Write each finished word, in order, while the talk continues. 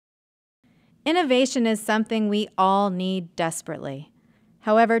Innovation is something we all need desperately.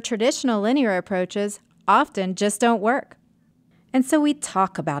 However, traditional linear approaches often just don't work. And so we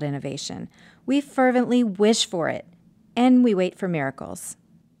talk about innovation, we fervently wish for it, and we wait for miracles.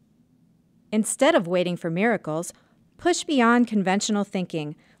 Instead of waiting for miracles, push beyond conventional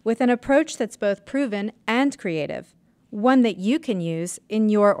thinking with an approach that's both proven and creative, one that you can use in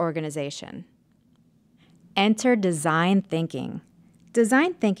your organization. Enter design thinking.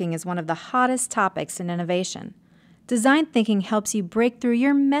 Design thinking is one of the hottest topics in innovation. Design thinking helps you break through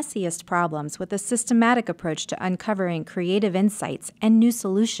your messiest problems with a systematic approach to uncovering creative insights and new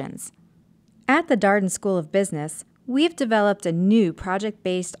solutions. At the Darden School of Business, we've developed a new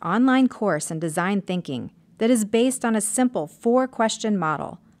project-based online course in design thinking that is based on a simple 4-question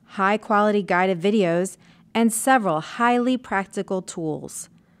model, high-quality guided videos, and several highly practical tools.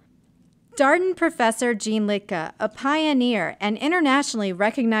 Darden professor Jeanne Liedtka, a pioneer and internationally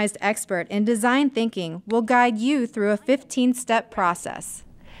recognized expert in design thinking, will guide you through a 15-step process.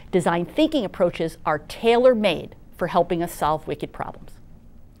 Design thinking approaches are tailor-made for helping us solve wicked problems.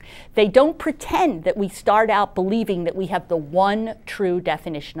 They don't pretend that we start out believing that we have the one true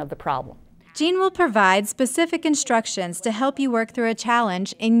definition of the problem. Jeanne will provide specific instructions to help you work through a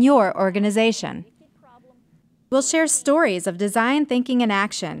challenge in your organization. We'll share stories of design thinking in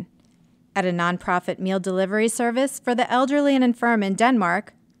action at a nonprofit meal delivery service for the elderly and infirm in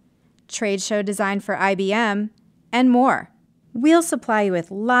Denmark, trade show design for IBM, and more. We'll supply you with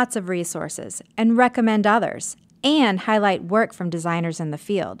lots of resources and recommend others, and highlight work from designers in the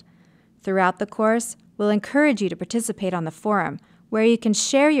field. Throughout the course, we'll encourage you to participate on the forum, where you can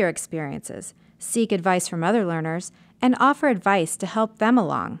share your experiences, seek advice from other learners, and offer advice to help them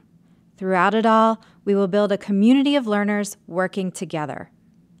along. Throughout it all, we will build a community of learners working together.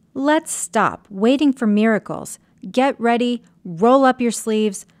 Let's stop waiting for miracles. Get ready, roll up your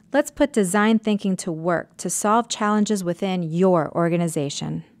sleeves. Let's put design thinking to work to solve challenges within your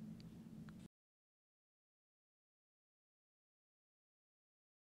organization.